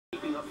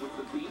keeping up with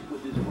the beat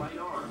with his right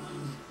arm.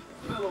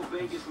 Fellow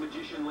Vegas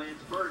magician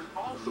Lance Burton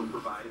also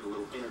provided a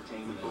little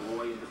entertainment for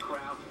Roy and the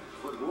crowd,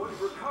 but Roy's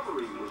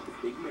recovery was the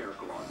big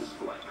miracle on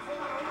display.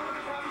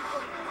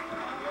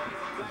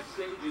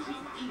 Backstage, as he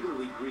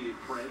eagerly greeted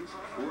friends,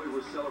 Roy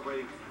was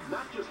celebrating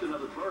not just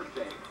another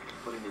birthday,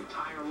 but an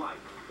entire life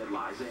that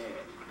lies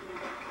ahead.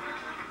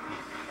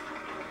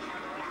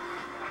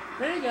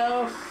 There you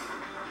go.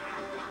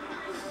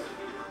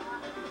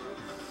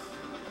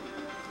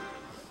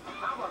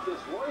 How about this?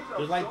 Roy felt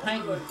just like so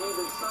painting. good,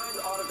 even signed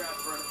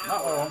autographs for an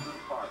Uh-oh.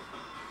 party.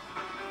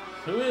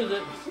 Who is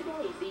it?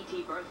 Today's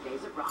ET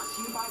birthdays are brought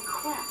to you by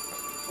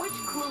Crest. Which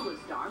clueless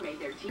star made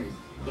their tears?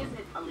 Is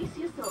it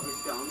Alicia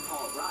Silverstone,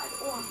 Paul Rudd,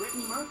 or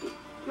Brittany Murphy?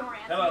 Your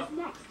answer Hello. is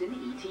next in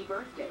the ET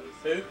birthdays.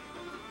 Who?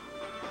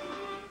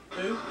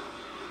 Who?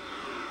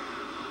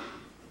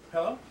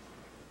 Hello?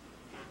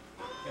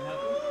 Can I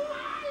help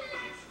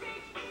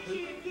you?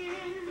 Who?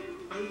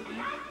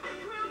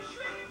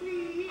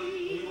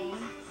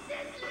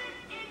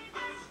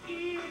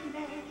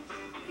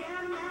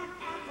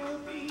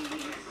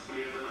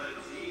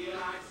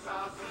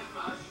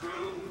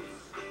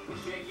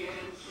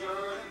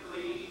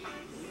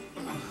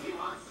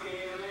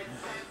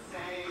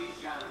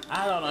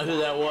 I don't know who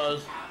that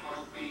was,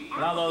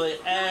 but although they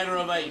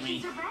aggravate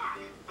me.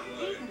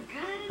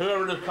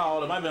 Whoever just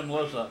called, it might have been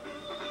Melissa.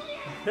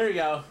 Here you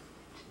go.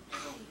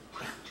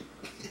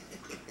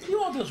 You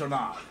want this or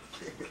not?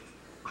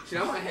 See,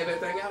 I might have that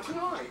thing out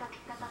tonight.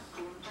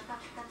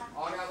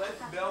 All I got left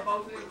is bell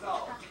both ends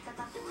off.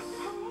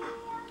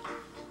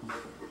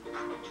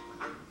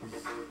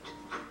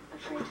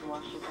 Afraid to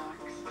wash your box?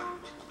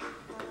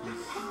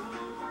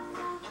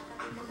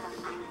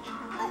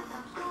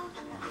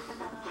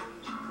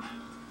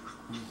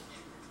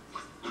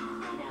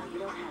 Now you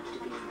don't have to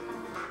be.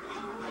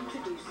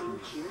 Introducing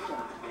Cheer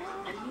Jar.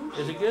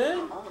 Is it good?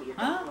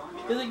 Huh?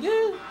 Is it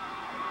good?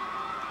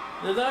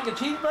 Is it like a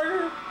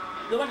cheeseburger?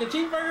 Is it like a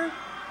cheeseburger?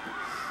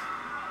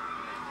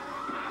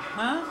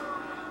 Huh?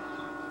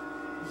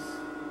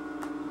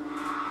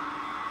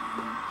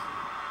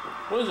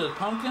 What is it?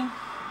 Pumpkin?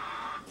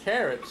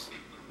 Carrots.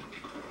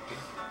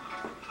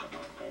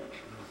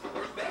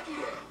 Where's Becky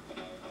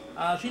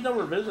at? She's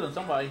over visiting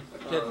somebody.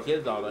 She had the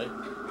kids all day.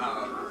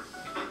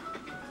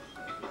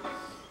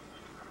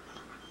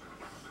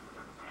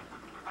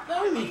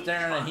 Don't be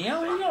staring at him.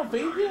 He gonna feed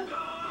you.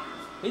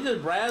 He's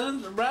just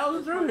browsing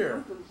through here.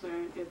 I'm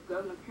concerned if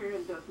Governor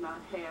Curran does not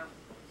have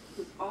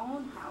his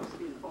own house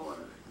in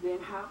order, then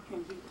how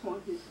can he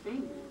point his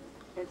finger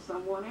at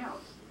someone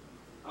else?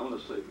 I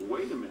want to say,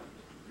 wait a minute.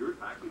 You're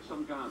attacking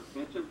some kind of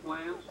pension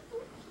plans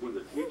when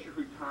the teacher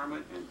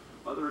retirement and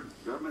other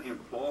government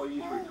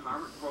employees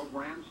retirement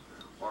programs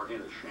are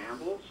in a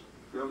shambles.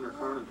 Governor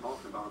Kernan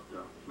talked about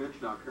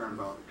Mitch not caring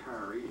about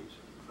retirees,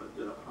 but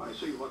I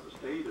see what the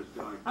state is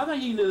doing. I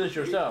think you can do this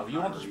yourself. You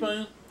want the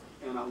spoon?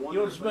 And I You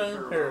want the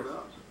spoon? Here.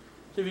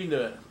 See if you can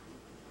do it.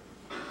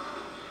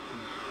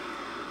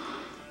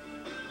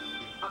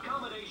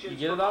 Accommodations You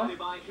get it all? provided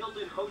by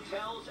Hilton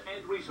Hotels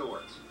and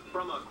Resorts.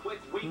 From a quick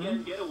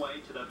weekend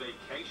getaway to the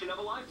vacation of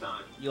a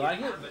lifetime. You like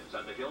it? Happens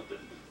at the Hilton.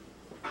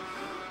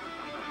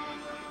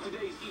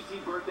 Today's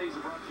ET birthdays are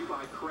brought to you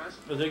by Crest.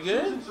 Is it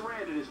good? Susan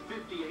Sarandon is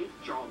 58.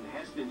 Charlton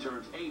Heston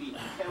turns 80.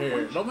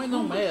 Here, don't make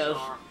no mess.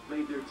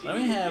 Let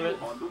me have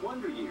it. On the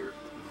Wonder Years.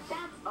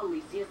 That's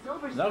Alicia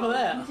Silverstone. Enough of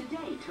that. Who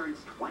today turns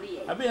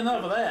 28. That'd be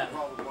enough of that.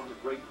 Probably one of the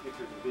great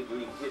pitchers in big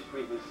league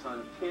history. His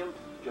son Tim,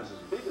 just as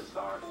big a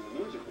star in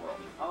the music world.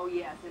 Oh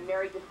yes, and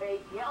married to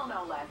Faith Hill,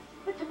 no less.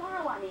 But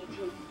tomorrow on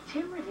ET,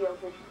 Tim reveals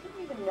that he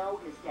didn't even know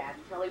his dad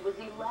until he was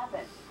 11.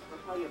 We'll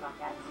tell you about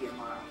that. See you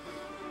tomorrow.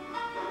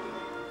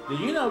 Did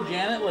you know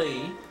Janet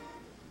Leigh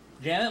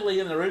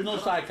in the original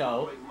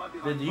Psycho,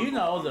 did you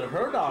know that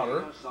her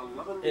daughter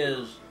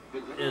is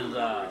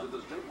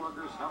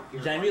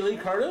Jamie Lee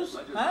Curtis?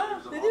 Huh?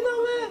 Did you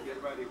know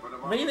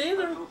that? Me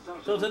neither.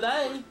 So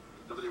today,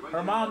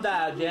 her mom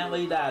died. Janet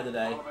Leigh died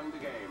today.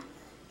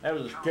 That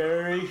was a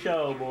scary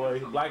show, boy.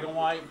 Black and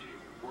white.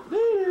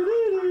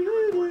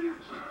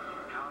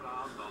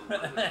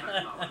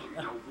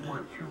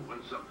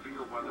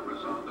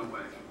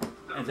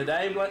 And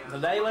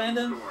today,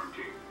 Landon,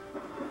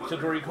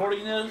 since we're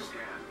recording this,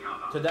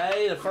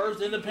 today the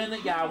first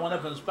independent guy went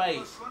up in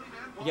space.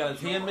 He got a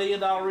 $10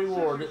 million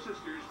reward.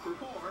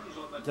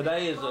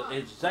 Today is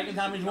the second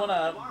time he's went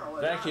up.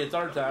 It's actually a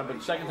third time, but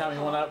the second time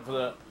he went up for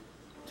the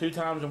 2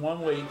 times in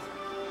 1 week.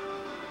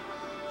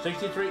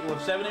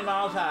 70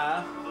 miles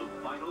high. The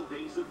final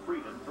days of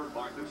freedom for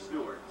Martha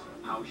Stewart.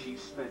 How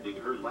she's spending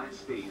her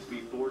last days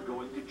before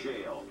going to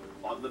jail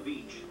on the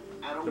beach.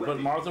 They put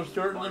Martha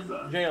Stewart in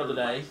the jail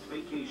today,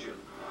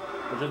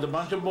 which is a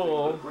bunch of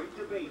bull.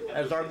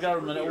 As our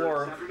government at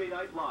work.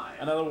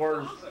 In other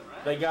words,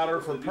 they got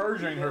her for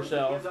perjuring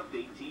herself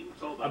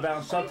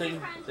about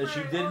something that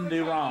she didn't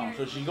do wrong.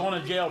 So she's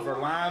going to jail for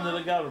lying to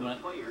the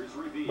government,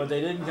 but they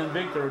didn't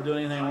convict her of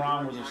doing anything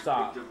wrong with the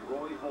stop.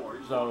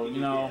 So, you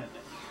know,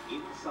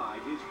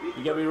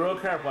 you got to be real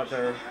careful out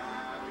there.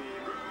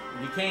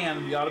 If you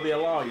can, you got to be a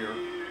lawyer.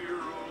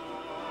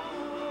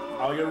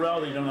 all your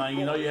relatives and everything,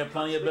 you know you have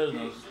plenty of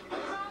business,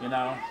 you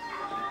know.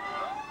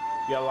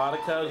 You got a lot of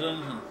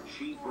cousins, and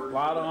a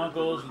lot of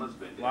uncles,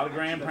 and a lot of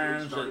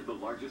grandparents that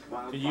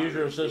could use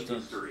your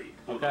assistance,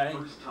 okay?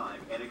 First time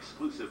an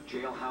exclusive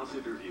jailhouse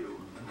interview.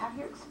 Have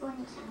you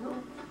explained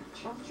to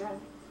children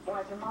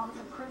why their mom's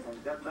in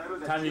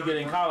prison? Time you get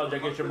in college, I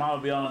guess your mom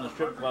will be on the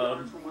strip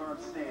club,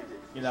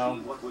 you know,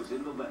 what was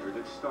in the letter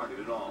that started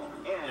it all.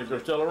 And if they're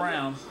still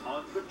around.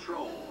 on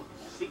patrol.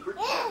 Secret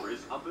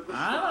cameras up at the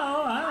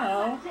I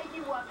know.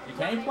 You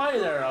can't play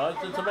there, though.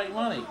 It's to make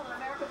money.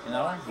 You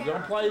know, if you're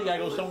gonna play, you gotta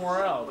go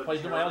somewhere else.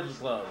 Play somebody else's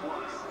club.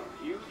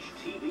 Huge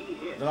TV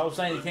hit. Then all of a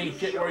sudden you can't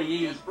shit where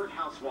you eat.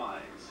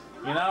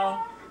 You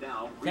know?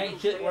 Can't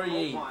shit where you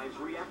eat.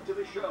 React to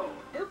the show.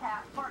 New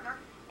past partner,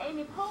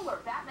 Amy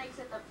Poehler. That makes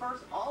it the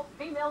first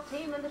all-female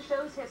team in the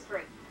show's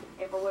history.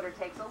 April Woodard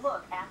takes a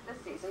look at the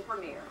season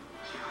premiere.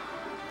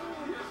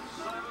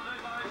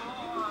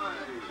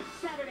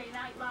 Saturday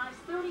Night Live's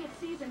 30th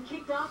season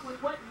kicked off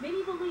with what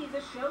many believe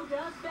the show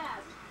does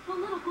best,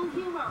 political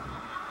humor.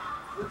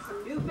 With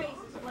some new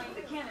faces playing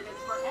the candidates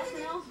for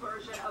SNL's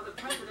version of the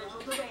presidential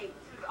debate.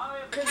 I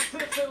have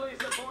consistently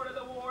supported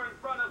the war in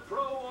front of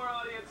pro-war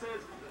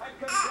audiences and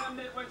condemned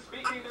it when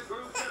speaking to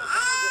groups that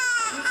oppose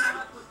it. Keeping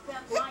up with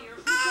Seth Meyers,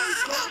 who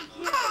plays John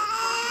Kerry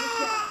on the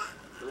show.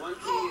 The one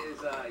key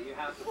is you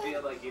have to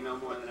feel like you know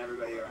more than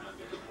everybody around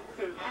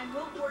you. And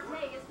Will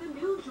Forte is the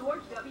new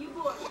George W.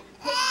 Bush,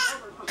 taking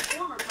over from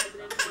former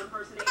presidential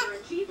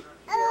impersonator-in-chief.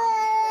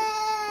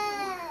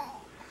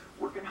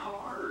 Working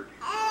hard.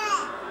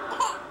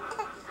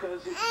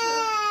 Because it's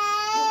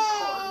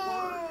hard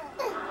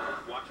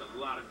work. Watch a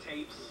lot of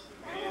tapes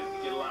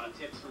and get a lot of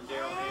tips from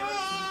Daryl Hannah,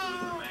 who's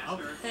the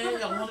master.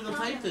 Okay, I want to go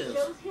tape this.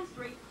 Show's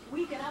history,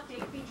 Weekend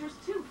Update features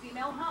 2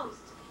 female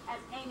hosts, as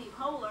Amy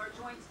Poehler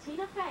joins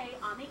Tina Fey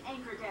on the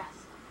anchor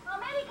desk. While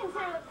many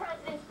consider the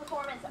president's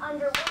performance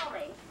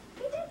underwhelming,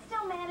 he did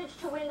still manage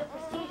to win the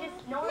prestigious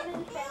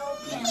Norman Fell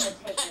Camera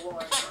Tape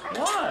Award.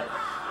 What?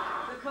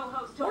 The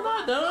co-host We're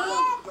not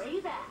done.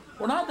 way back.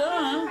 We're not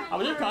done. I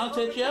was just trying to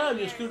set you up.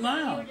 You're scooting We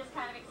down. were just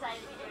kind of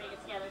excited to be doing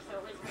it together, so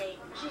it was great.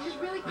 She's just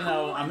really cool. You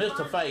know, I missed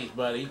a face,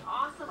 buddy.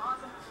 Awesome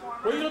performer.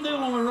 What are you going to do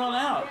when we run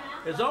out?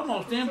 It's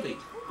almost empty.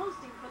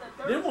 Hosting for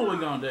the 3rd Then what are we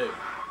going to do?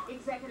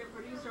 Executive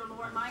producer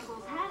Lauren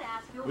Michaels had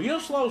asked Bill. Well, you're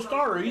a slow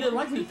starter. You didn't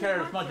like these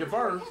carrots much at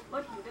first.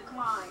 But he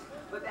declined.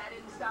 But that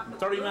didn't stop the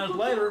 30 minutes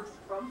later,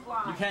 from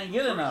flying. you can't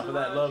get enough of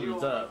that lovely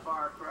stuff.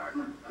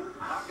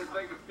 I can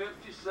think of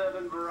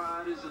 57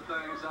 varieties of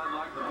things I'd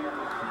like to hear.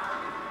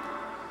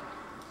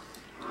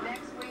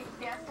 Next week's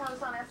guest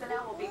host on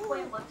SNL will be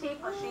Queen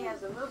Latifah. She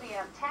has a movie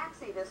out,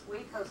 Taxi, this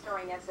week,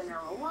 co-starring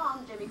SNL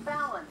alum Jimmy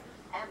Fallon.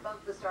 And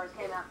both the stars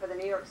came out for the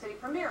New York City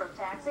premiere of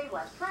Taxi.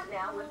 Les Trent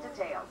now with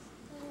details.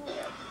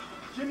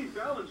 Jimmy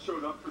Fallon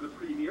showed up for the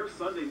premiere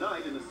Sunday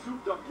night in a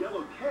souped-up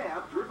yellow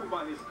cab driven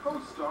by his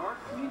co-star,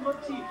 Queen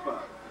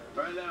Latifah.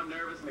 Right now I'm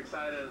nervous and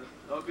excited.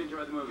 I hope you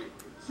enjoy the movie.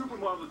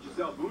 Supermodel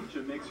Giselle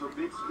Bündchen makes her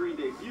big screen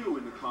debut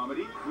in the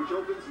comedy, which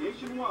opens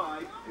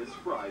nationwide this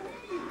Friday.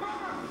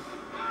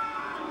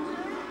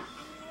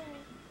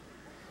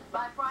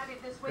 By Friday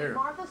this week,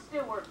 Martha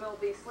Stewart will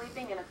be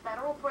sleeping in a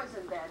federal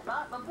prison bed.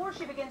 But before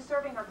she begins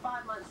serving her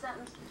 5-month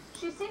sentence,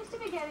 she seems to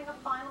be getting a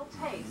final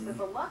taste of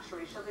the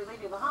luxury she'll be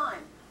leaving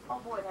behind.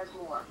 Paul Boyd has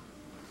more.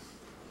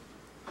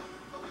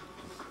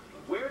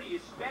 Where do you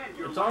spend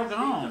your It's all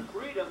gone.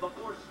 freedom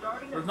before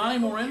starting There's not any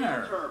more in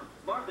there. term?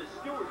 Martha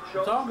Stewart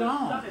chose all the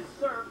gone. sun and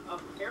surf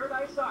of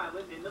Paradise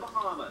Island in the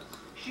Bahamas.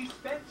 She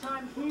spent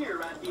time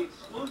here at the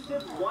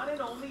exclusive one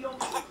and only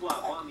Ocean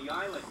Club on the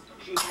island.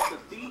 She had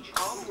the beach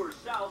all to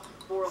herself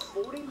for a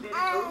 40-minute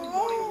early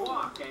morning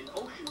walk and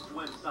ocean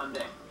swim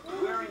Sunday.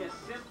 Wearing a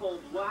simple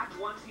black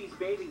one-piece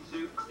bathing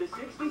suit, the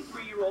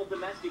 63-year-old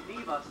domestic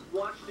diva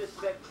watched a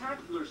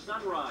spectacular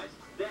sunrise,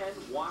 then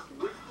walked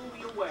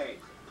wistfully away.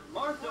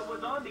 Martha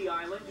was on the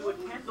island to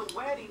attend the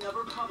wedding of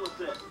her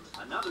publicist.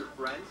 Another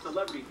friend,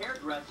 celebrity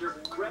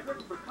hairdresser Frederick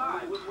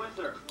Furkai, was with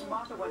her.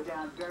 Martha went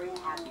down very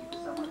happy for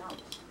someone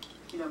else.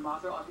 You know,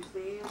 Martha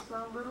obviously is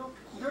a little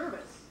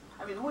nervous.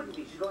 I mean, wouldn't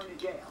be. She's going to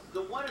jail.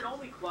 The one and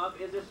only club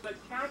is a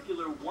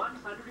spectacular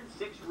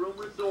 106-room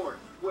resort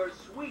where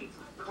suites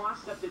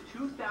cost up to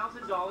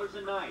 $2,000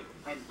 a night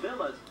and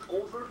villas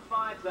over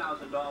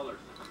 $5,000.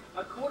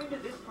 According to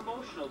this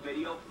promotional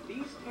video,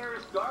 these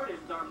terrace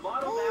gardens are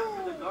modeled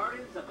after the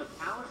gardens of the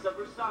Palace of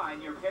Versailles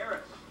near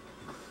Paris.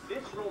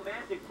 This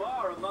romantic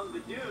bar among the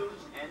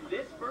dunes and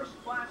this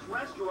first-class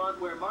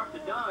restaurant where Martha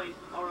dined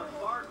are a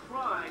far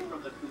cry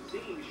from the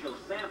cuisine she'll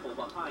sample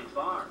behind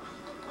bars.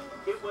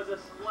 It was a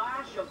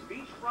splash of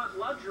beachfront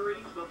luxury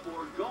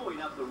before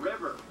going up the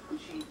river.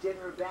 She did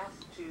her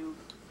best to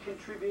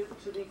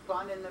contribute to the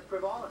fun and the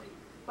frivolity.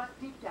 But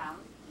deep down,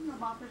 you know,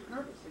 Martha's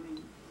nervous. I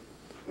mean,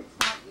 it's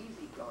not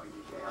easy going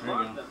to jail.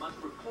 Martha must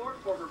report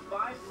for her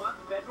 5-month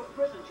federal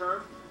prison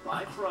term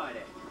by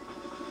Friday.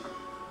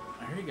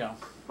 There you go.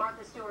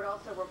 Martha Stewart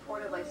also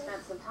reportedly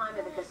spent some time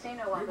in the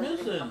casino on You're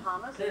the missing.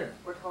 Bahamas. Here.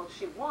 We're told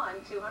she won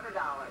 $200.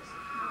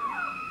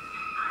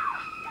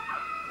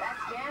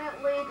 That's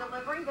Janet Leigh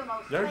delivering the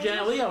most There's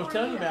Janet Leigh I was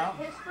telling you about.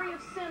 History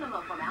of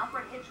cinema from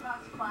Alfred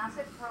Hitchcock's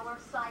classic thriller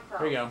Psycho.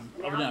 There you go.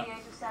 Open Now up. at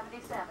the age of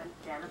 77,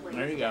 Janet Leigh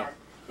There you is go. dead.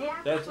 The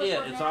actress That's was it.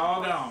 renowned It's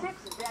all for a gone.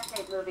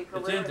 6-decade movie It's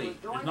career empty. and was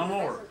joined There's no in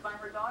more. business by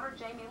her daughter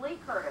Jamie Lee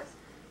Curtis.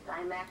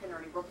 Diane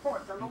McInerney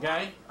reports on the Okay.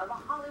 life of a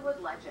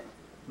Hollywood legend.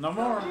 No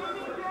more.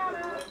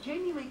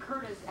 Jamie Lee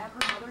Curtis at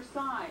her mother's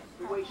side,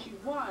 the way she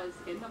was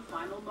in the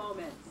final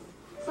moments.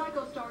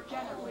 Psycho star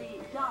Janet Leigh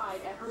died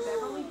at her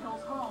Beverly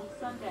Hills home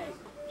Sunday.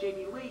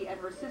 Jamie Lee and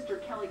her sister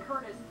Kelly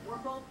Curtis were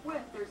both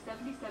with their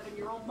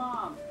 77-year-old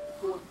mom,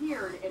 who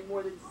appeared in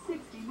more than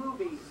 60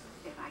 movies.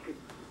 If I could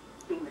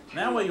be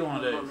Now what do you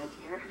want to do?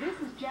 This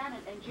is Janet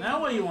and Jamie. Now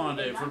what do you Lee want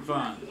to do in for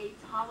fun?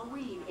 1998's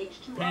Halloween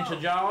H2O. Pinch a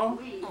jaw?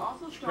 Lee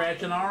also Scratch starred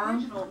in an the arm?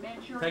 original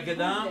Manchurian Take a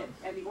dump? Candidate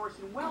and the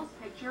Orson Welles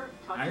picture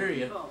Touch I hear of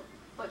you. Evil.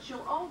 But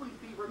she'll always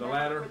be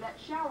ladder. remembered for that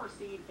shower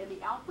scene in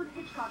the Alfred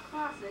Hitchcock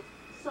classic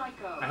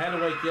Psycho. I had to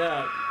wake you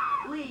up.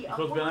 Lee,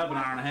 Supposed to been up an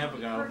hour and a half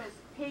ago. Curtis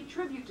paid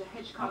tribute to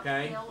Hitchcock's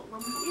Okay. tale when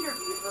we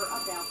interviewed her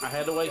about the I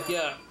had to wake you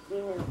up. He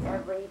knew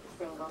every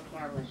single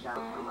camera shot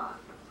from us.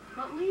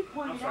 But Lee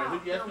pointed I'm sorry, out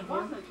who'd you there ask me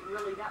for? wasn't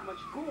really that much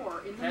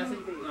gore in the Kathy?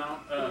 movie. No.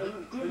 He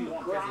Who do you didn't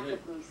want, Kathy?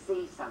 graphically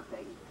see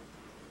something.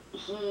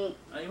 He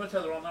You must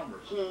have the wrong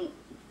numbers.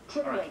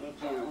 titillated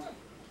you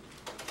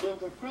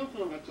into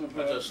thinking that you did.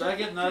 That's a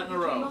second nut in a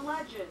Became a row.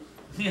 legend.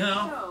 You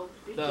know? So,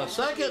 did The Janet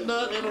second Leigh.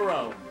 nut in a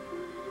row.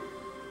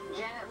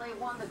 Janet Leigh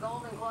won the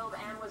Golden Globe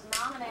and was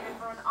nominated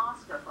for an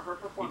Oscar for her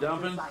performance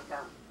dumping? in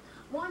Psycho.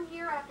 1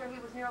 year after he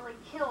was nearly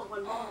killed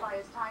when mauled by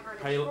his tiger, an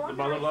Hey, the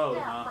extraordinary load,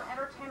 step huh? for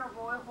entertainer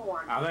Roy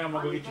Horn. I think I'm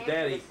gonna go On the get your day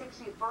of daddy. his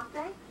 60th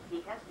birthday,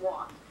 he has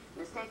walked.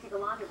 Ms. Stacey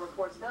Galante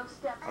reports those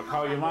steps I'll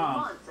call your after mom.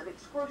 months of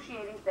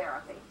excruciating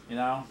therapy. You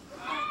know?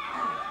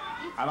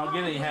 I don't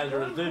get any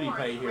hazardous duty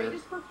pay here.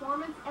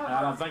 And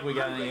I don't think we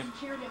got any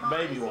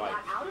baby wipes.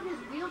 Got out of his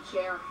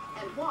wheelchair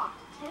and walked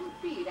 10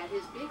 feet at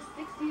his big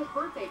 60th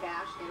birthday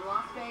bash in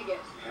Las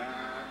Vegas.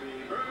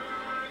 Happy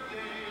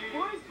birthday.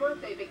 Roy's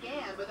birthday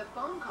began with a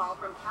phone call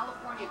from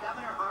California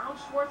Governor Arnold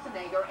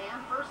Schwarzenegger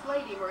and First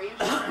Lady Maria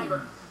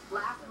Shriver.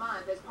 Last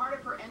month, as part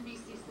of her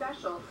NBC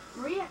special,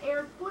 Maria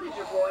aired footage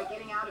of Roy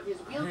getting out of his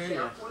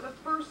wheelchair for the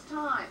first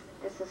time.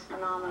 This is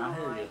phenomenal, I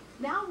hear Roy. you.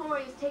 Now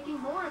Roy is taking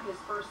more of his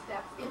first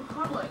steps in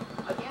public,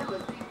 again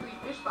with Siegfried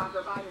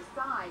Fischbacher by his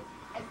side,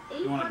 as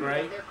You want a 800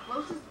 grape? of their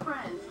closest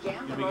friends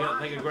jammed Can the we go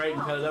Mirage take a grape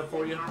and cut it up for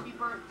Hotel you? to sing happy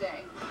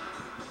birthday.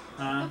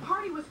 Huh? The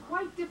party was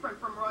quite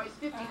different from Roy's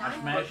 59th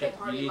smash birthday it.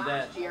 party You need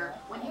last that. year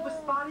when he was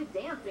spotted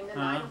dancing the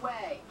night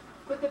away.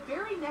 But the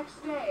very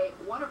next day,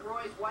 one of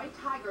Roy's white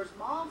tigers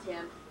mauled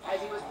him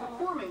as he was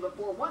performing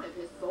before one of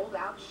his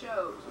sold-out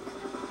shows.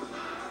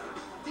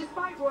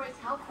 Despite Roy's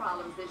health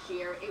problems this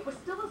year, it was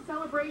still a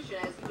celebration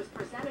as he was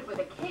presented with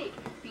a cake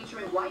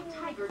featuring white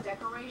tiger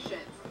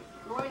decorations.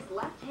 Roy's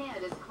left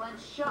hand is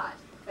clenched shut,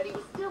 but he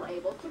was still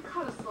able to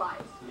cut a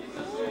slice.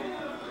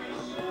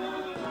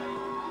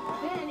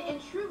 Then, in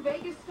true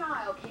Vegas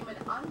style, came an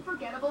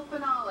unforgettable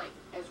finale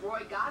as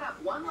Roy got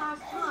up one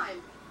last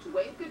time to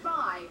wave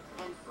goodbye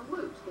and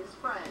salute his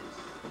friends.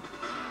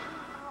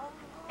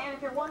 And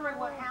if you're wondering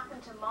what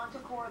happened to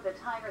Manticore, the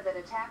tiger that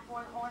attacked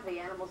Roy Horn, the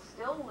animal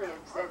still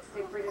lives at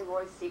Siegfried and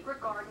Roy's secret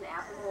garden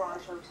at the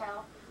Mirage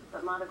Hotel,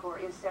 but Manticore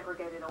is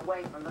segregated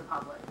away from the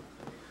public.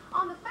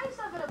 On the face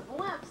of it, a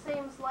blimp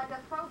seems like a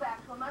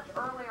throwback to a much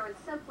earlier and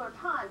simpler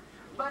time,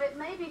 but it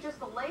may be just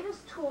the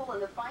latest tool in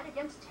the fight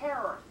against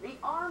terror. The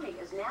Army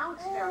is now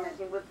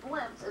experimenting with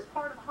blimps as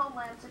part of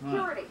Homeland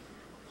Security.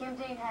 Kim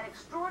Dean had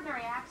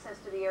extraordinary access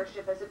to the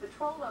airship as it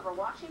patrolled over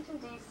Washington,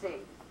 D.C.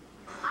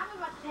 I'm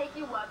about to take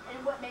you up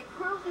in what may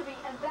prove to be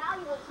a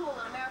valuable tool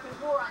in America's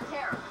war on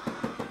terror.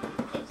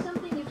 It's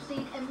something you've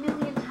seen a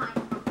million times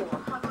before,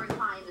 hovering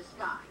high in the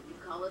sky. You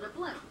call it a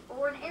blimp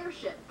or an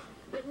airship.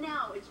 But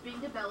now it's being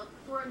developed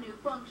for a new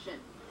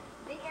function.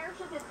 The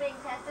airship is being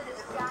tested in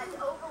the skies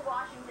over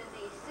Washington,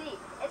 D.C.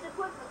 It's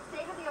equipped with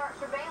state-of-the-art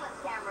surveillance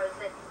cameras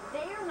that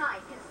day or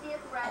night can see a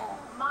threat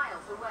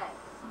miles away.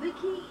 The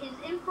key is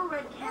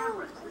infrared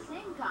cameras, the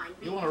same kind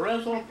being You want to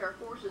wrestle? protect our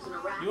forces in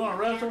Iraq. You want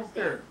to and wrestle?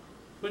 Afghanistan. Here.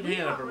 Put your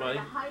hand up, We everybody.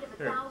 operate at a height of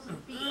Here. 1,000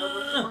 feet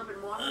over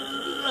suburban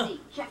Washington,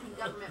 D.C., checking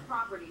government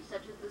properties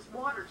such as this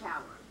water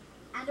tower.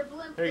 And a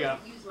blimp Here you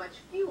doesn't use much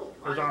fuel.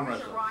 Here's On arm a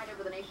recent wrestle. ride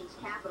over the nation's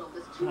capital,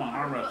 this Come on,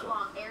 arm wrestle.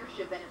 200-foot-long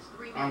airship and its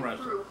Arm 3-man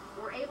wrestle. crew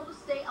were able to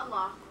stay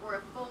aloft for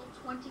a full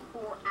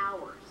 24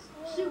 hours.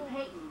 Sue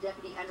Payton,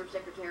 Deputy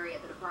Undersecretary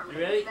at the Department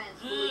You of ready?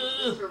 Defense,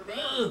 believes the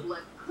surveillance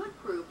blimp could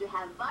prove to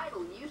have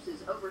vital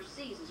uses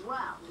overseas as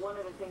well. One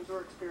of the things we're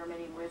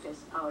experimenting with is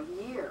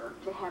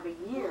to have a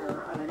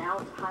year of an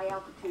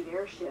high-altitude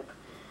airship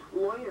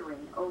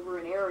loitering over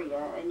an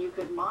area, and you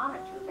could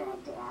monitor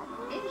Baghdad.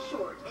 In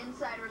short,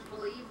 insiders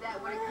believe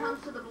that when it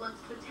comes to the blimp's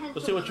potential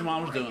Let's see what your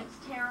mom's war doing.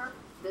 against terror,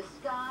 the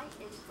sky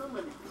is the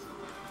limit.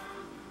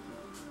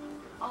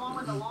 Along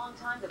with a long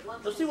time, the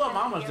blimps Let's see what can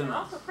Mama's stand doing. They're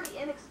also pretty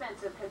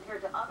inexpensive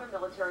compared to other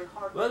military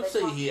hardware. Let's They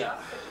see cost here.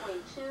 just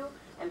between $2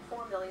 and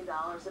 $4 million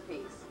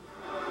apiece.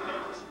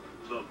 Next,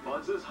 the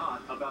buzz is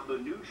hot about the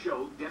new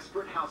show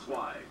Desperate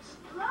Housewives.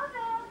 Love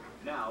it.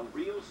 Now,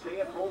 real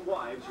stay-at-home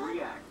wives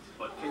react.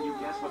 But can you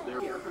guess what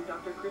they're Here from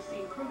Dr.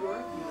 Christine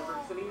Kruger,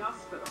 University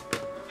Hospital.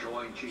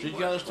 Join Chief She's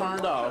got us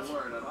turned off.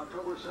 Learn on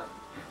October 7th.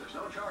 There's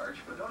no charge,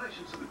 but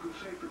donations to the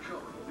Crusade for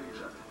Children will be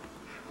accepted.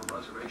 For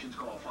reservations,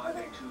 call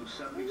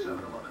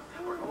 582-7711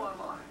 or go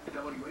online at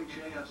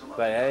WHAS11.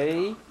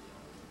 Say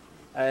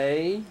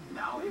A,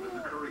 Now even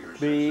the courier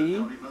says B, that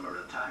Tony Miller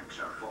attacks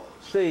are false.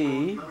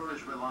 C, Miller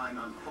is relying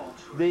on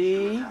falsehoods D,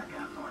 to attack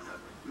Aunt Northup.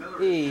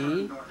 Miller E, has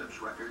turned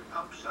Northup's record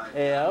upside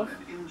F, down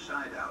and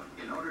inside out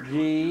in order to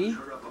G, accuse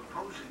her of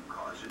opposing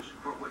causes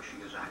for which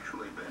she has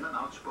actually been an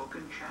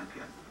outspoken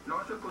champion.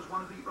 Northup was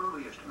one of the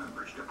earliest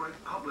members to break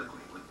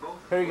publicly with both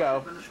Here you the go.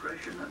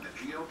 administration and the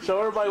GOP. Show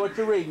everybody what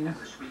you're reading.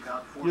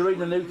 You're reading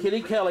the new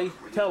Kitty Kelly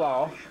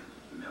tell-all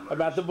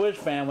about the Bush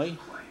family.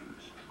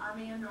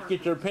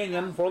 Get your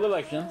opinion for the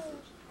election.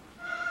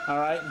 All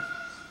right.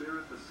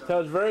 So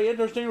it's very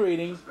interesting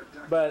reading,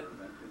 but,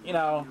 you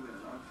know,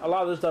 a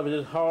lot of this stuff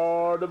is just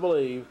hard to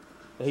believe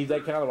that he's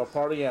that kind of a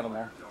party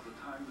animal.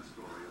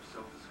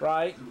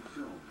 Right?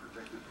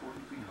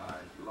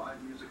 Live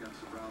music and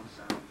surround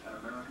sound and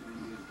American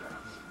Indian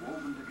dance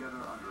woven together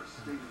under a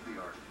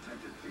state-of-the-art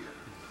tented theater.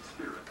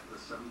 Spirit, the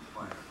Seventh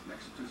Fire,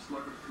 next to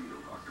Slugger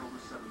Field, October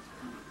 7th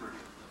through the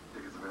 30th.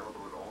 Tickets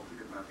available at all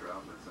Ticketmaster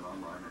outlets and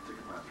online at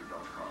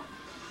Ticketmaster.com.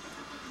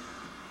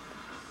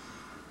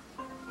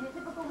 In a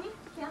typical week,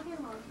 Champion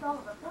will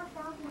install over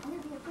 4,000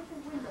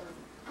 energy-efficient windows.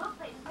 We'll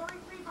place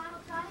story-free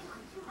vinyl siding on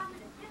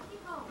 250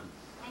 homes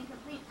and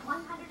complete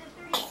 130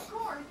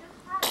 gorgeous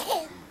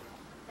houses.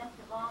 Best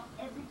of all,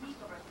 every week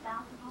over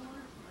 1,000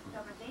 homeowners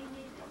discover they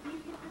made the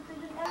easiest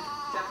decision ever.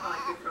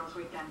 Definitely good girls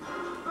weekend.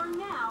 For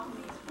now,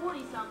 these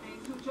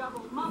 40-somethings who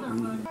juggle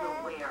motherhood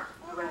Where,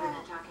 rather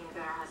than talking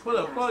about our husbands What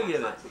a and our plug sex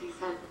in it. lives, he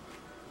said,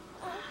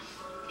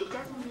 it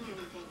doesn't mean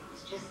anything, it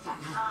was just sex.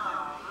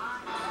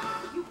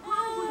 You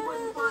probably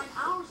wouldn't find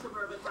our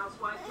suburban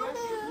housewife dressed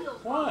in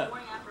heels What?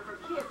 going after her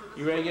kids. in the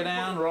You ready to get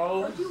down,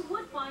 roll? But you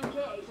would find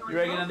Kay during You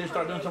ready to get in there and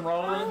start doing some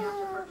rolling?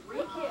 after her 3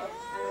 kids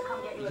and then come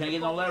get You can't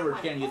get no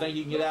leverage, can you? You think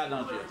you can get out,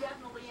 don't you?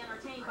 Definitely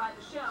entertained by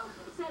the show.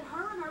 Said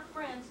her and her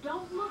friends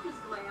don't look as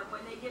glam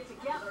when they get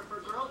together for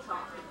girl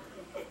talk.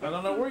 I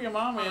don't know where your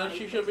mom is.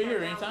 She should be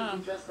here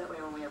anytime. Dress that way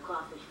when we have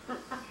coffee.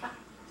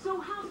 So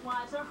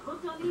housewives are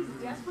hooked on these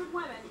desperate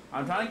women.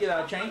 I'm trying to get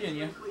out of changing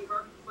you.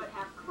 But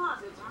have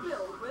closets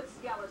filled with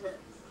skeletons.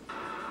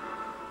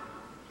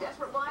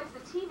 Desperate Wives, the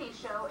TV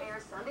show,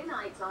 airs Sunday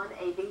nights on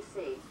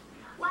ABC.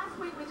 Last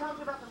week we told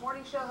you about the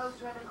morning show host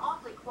who had an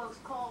awfully close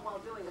call while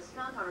doing a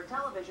stunt on her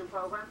television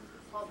program.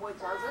 Well, boy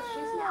tells us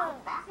she's now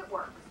back at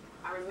work.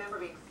 I remember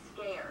being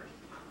scared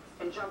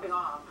and jumping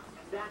off.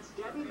 That's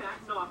Debbie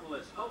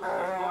Magnopoulos, host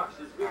of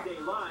Fox's Good Day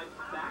Live,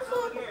 back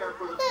on the air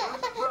for the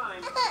first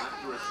time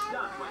after a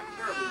stunt went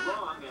terribly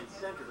wrong and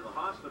sent her to the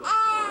hospital.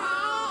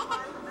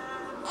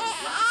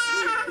 Last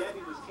week,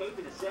 Debbie was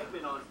taping a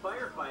segment on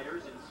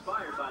firefighters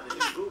inspired by the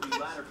new movie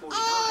Ladder 49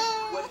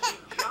 when she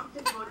jumped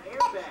into an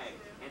airbag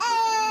and her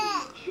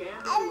knee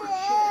jammed into her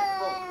chin at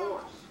full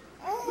force.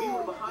 We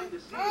were behind the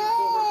scenes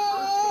for her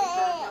first day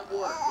back at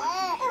work when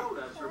she showed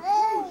us her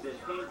bruised and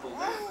painful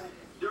neck.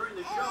 During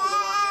the show, the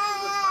Los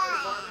Angeles Fire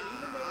Department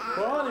even made her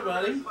Quality,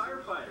 buddy.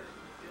 firefighter.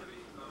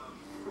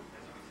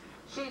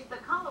 She's the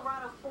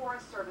Colorado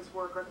Forest Service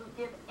worker who'd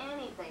give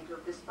anything to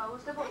have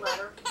disposed of a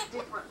letter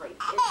differently.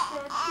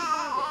 Instead, she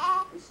burned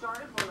it and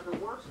started one of the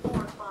worst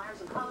forest fires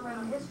in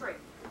Colorado history.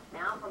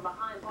 Now, from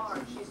behind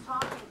bars, she's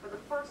talking for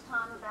the first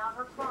time about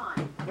her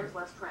crime. Here's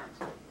Les Trent.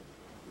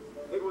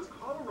 It was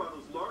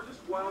Colorado's largest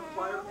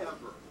wildfire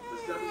ever. The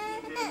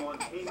 17-day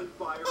Montana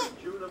fire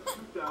in June of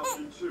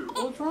 2002.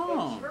 What's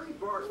wrong? And Terry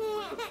Barton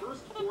was the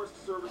first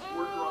Forest Service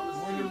worker on the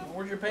scene.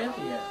 Where's your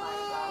panty at?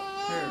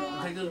 Here,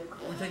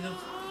 we take this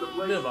The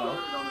blaze bib started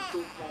off. on the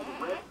so-called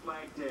Red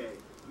Flag Day,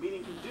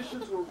 meaning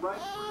conditions were ripe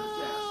for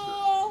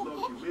disaster.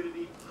 Low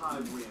humidity, high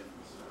winds.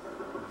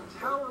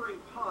 Towering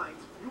pines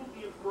fueled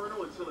the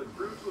inferno until it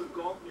grew to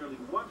engulf nearly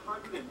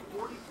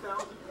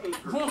 140,000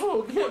 acres.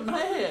 Whoa, get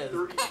mad.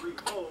 33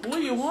 homes. What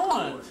do you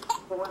want?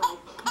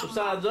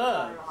 Besides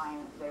us.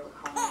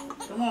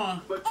 Come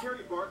on. But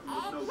Terry Barton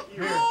was no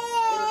hero. Here.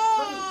 In a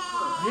sudden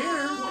turn,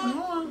 Here,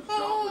 come on.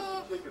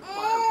 jobless ticket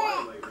fire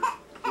violators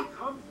would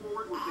come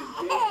forward within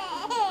days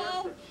and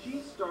suggest that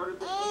she started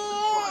the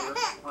fire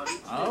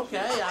unintentionally.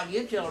 Okay, I'll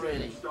get you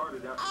already. She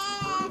started after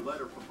she heard a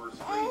letter from her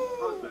estranged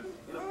husband